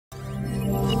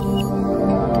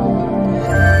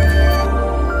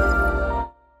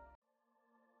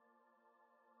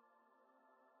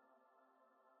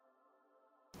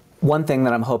One thing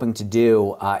that I'm hoping to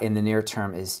do in the near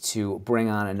term is to bring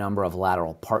on a number of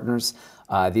lateral partners.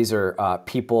 These are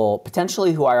people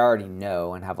potentially who I already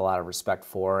know and have a lot of respect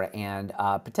for, and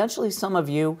potentially some of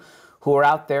you who are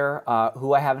out there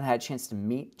who I haven't had a chance to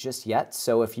meet just yet.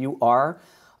 So if you are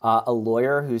a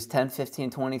lawyer who's 10, 15,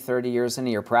 20, 30 years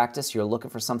into your practice, you're looking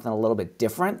for something a little bit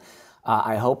different,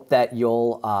 I hope that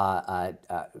you'll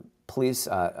please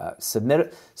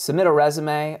submit a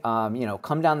resume,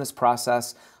 come down this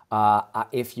process.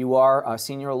 If you are a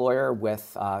senior lawyer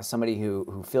with somebody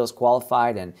who feels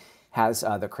qualified and has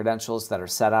the credentials that are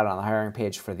set out on the hiring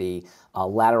page for the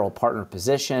lateral partner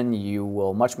position, you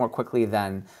will much more quickly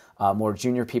than more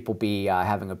junior people be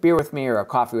having a beer with me or a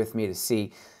coffee with me to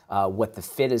see what the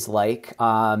fit is like.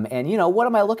 And what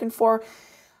am I looking for?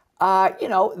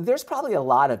 There's probably a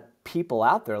lot of people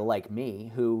out there like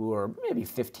me who are maybe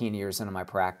 15 years into my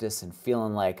practice and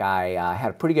feeling like I had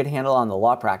a pretty good handle on the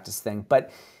law practice thing,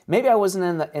 but maybe I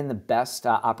wasn't in the best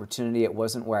opportunity. It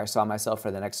wasn't where I saw myself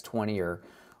for the next 20 or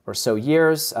so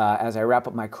years as I wrap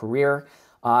up my career.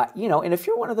 And if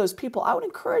you're one of those people, I would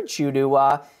encourage you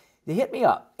to hit me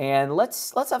up and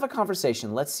let's have a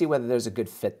conversation. Let's see whether there's a good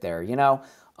fit there.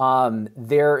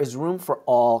 There is room for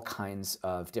all kinds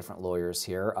of different lawyers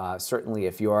here. Certainly,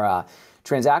 if you're a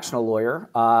transactional lawyer,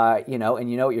 and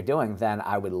you know what you're doing, then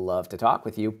I would love to talk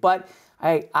with you. But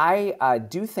I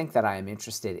do think that I am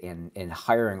interested in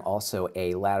hiring also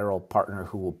a lateral partner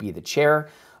who will be the chair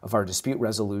of our dispute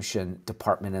resolution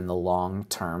department in the long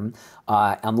term.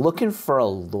 I'm looking for a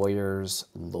lawyer's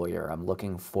lawyer. I'm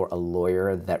looking for a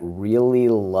lawyer that really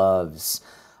loves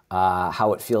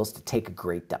how it feels to take a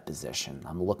great deposition.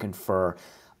 I'm looking for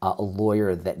a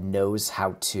lawyer that knows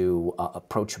how to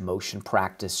approach motion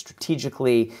practice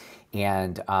strategically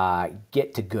and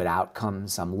get to good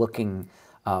outcomes. I'm looking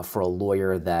for a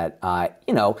lawyer that,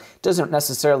 doesn't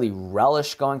necessarily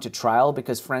relish going to trial,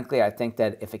 because frankly, I think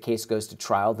that if a case goes to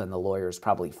trial, then the lawyer has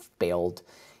probably failed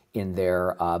in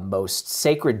their most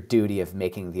sacred duty of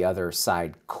making the other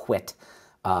side quit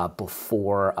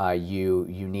before you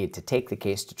need to take the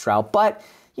case to trial. But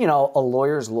a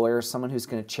lawyer's lawyer, someone who's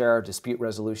going to chair our dispute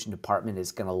resolution department,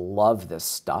 is going to love this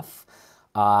stuff,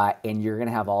 and you're going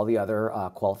to have all the other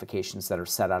qualifications that are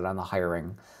set out on the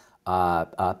hiring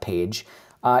page.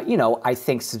 I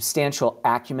think substantial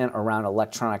acumen around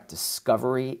electronic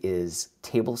discovery is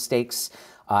table stakes,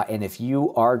 and if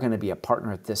you are going to be a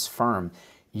partner at this firm,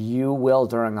 you will,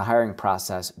 during the hiring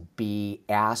process, be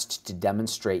asked to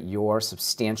demonstrate your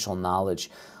substantial knowledge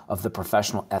of the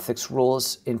professional ethics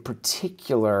rules, in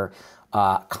particular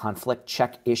conflict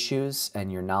check issues and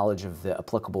your knowledge of the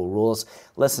applicable rules.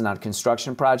 Listen, on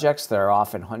construction projects, there are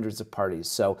often hundreds of parties,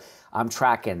 so I'm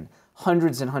tracking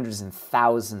hundreds and hundreds and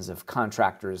thousands of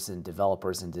contractors and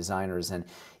developers and designers. And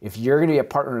if you're going to be a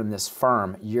partner in this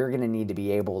firm, you're going to need to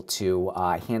be able to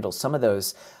handle some of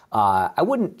those, I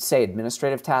wouldn't say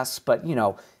administrative tasks, but,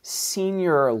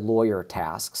 senior lawyer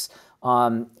tasks.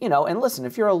 And listen,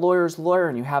 if you're a lawyer's lawyer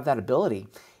and you have that ability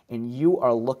and you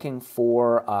are looking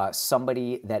for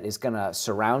somebody that is going to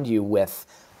surround you with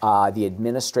the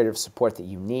administrative support that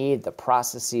you need, the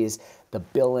processes, the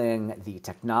billing, the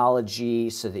technology,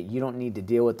 so that you don't need to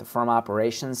deal with the firm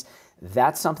operations,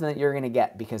 that's something that you're going to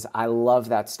get, because I love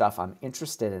that stuff. I'm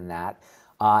interested in that.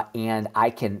 And I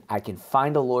can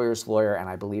find a lawyer's lawyer, and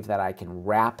I believe that I can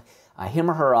wrap him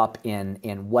or her up in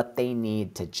what they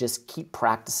need to just keep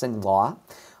practicing law.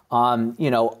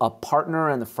 A partner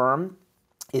in the firm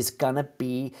is going to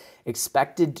be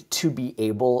expected to be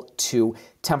able to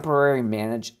temporarily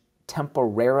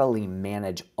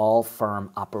manage all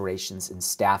firm operations and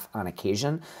staff on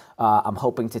occasion. I'm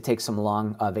hoping to take some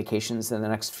long vacations in the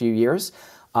next few years.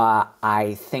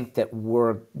 I think that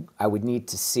I would need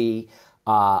to see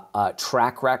a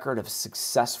track record of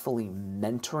successfully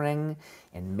mentoring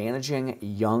and managing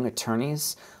young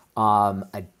attorneys,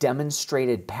 a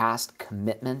demonstrated past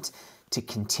commitment to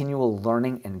continual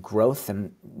learning and growth.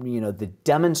 And, the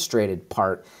demonstrated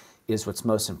part is what's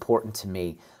most important to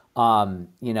me. I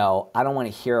don't want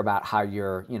to hear about how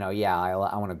you're, I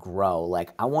want to grow.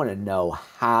 Like, I want to know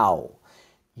how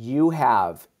you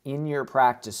have in your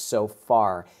practice so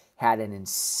far had an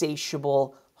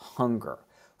insatiable hunger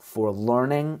for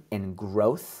learning and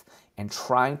growth and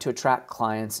trying to attract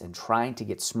clients and trying to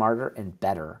get smarter and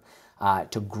better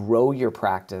to grow your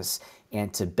practice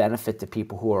and to benefit the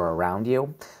people who are around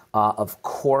you. Of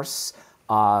course,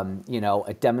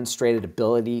 a demonstrated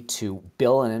ability to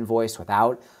bill an invoice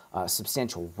without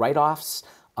substantial write-offs.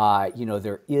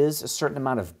 There is a certain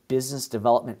amount of business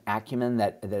development acumen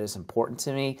that is important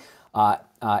to me.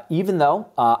 Even though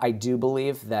I do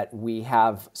believe that we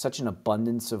have such an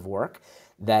abundance of work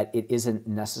that it isn't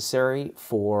necessary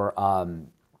for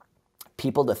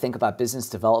people to think about business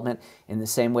development in the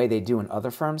same way they do in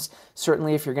other firms.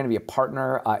 Certainly, if you're going to be a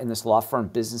partner in this law firm,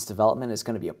 business development is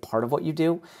going to be a part of what you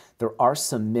do. There are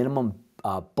some minimum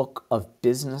book of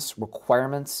business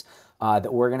requirements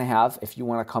that we're going to have if you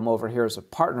want to come over here as a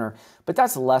partner, but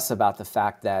that's less about the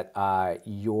fact that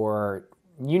you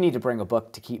need to bring a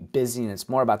book to keep busy, and it's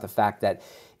more about the fact that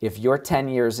if you're 10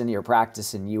 years into your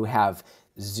practice and you have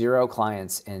 0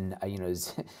 clients and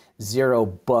 0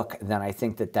 book, then I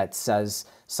think that says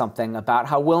something about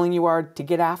how willing you are to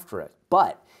get after it.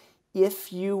 But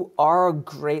if you are a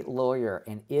great lawyer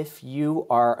and if you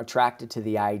are attracted to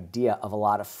the idea of a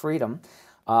lot of freedom,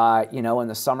 in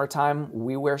the summertime,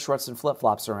 we wear shorts and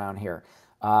flip-flops around here.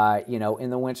 In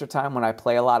the wintertime, when I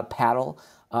play a lot of paddle,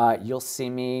 you'll see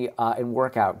me in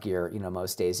workout gear,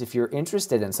 most days. If you're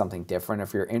interested in something different,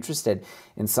 if you're interested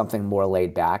in something more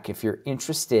laid back, if you're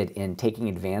interested in taking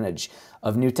advantage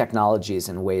of new technologies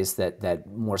in ways that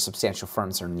more substantial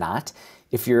firms are not,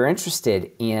 if you're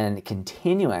interested in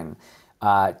continuing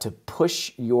to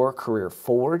push your career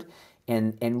forward,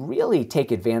 and really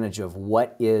take advantage of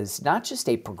what is not just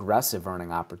a progressive earning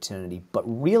opportunity, but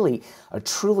really a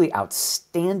truly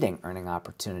outstanding earning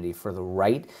opportunity for the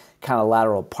right kind of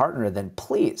lateral partner, then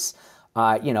please,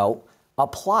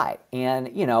 apply. And,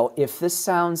 if this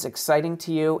sounds exciting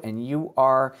to you and you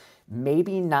are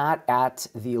maybe not at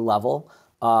the level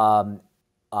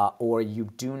or you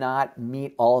do not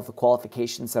meet all of the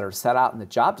qualifications that are set out in the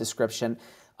job description,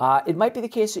 it might be the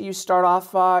case that you start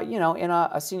off, in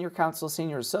a senior counsel,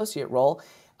 senior associate role,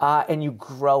 and you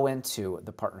grow into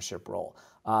the partnership role.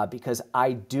 Because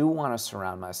I do want to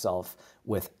surround myself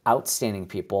with outstanding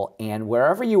people, and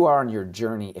wherever you are on your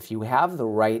journey, if you have the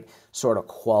right sort of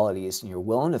qualities and you're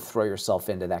willing to throw yourself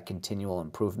into that continual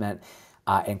improvement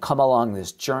and come along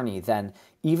this journey, then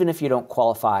even if you don't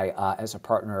qualify as a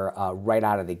partner right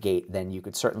out of the gate, then you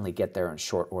could certainly get there in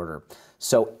short order.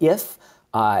 So if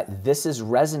this is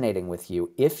resonating with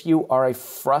you, if you are a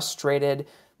frustrated,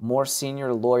 more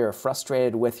senior lawyer,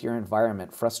 frustrated with your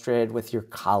environment, frustrated with your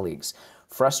colleagues,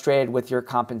 frustrated with your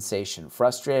compensation,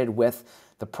 frustrated with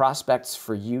the prospects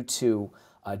for you to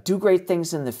do great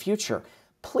things in the future,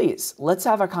 please, let's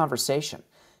have a conversation,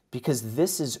 because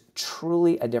this is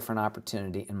truly a different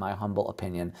opportunity, in my humble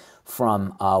opinion,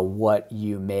 from what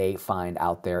you may find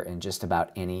out there in just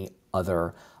about any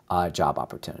other job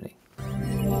opportunity.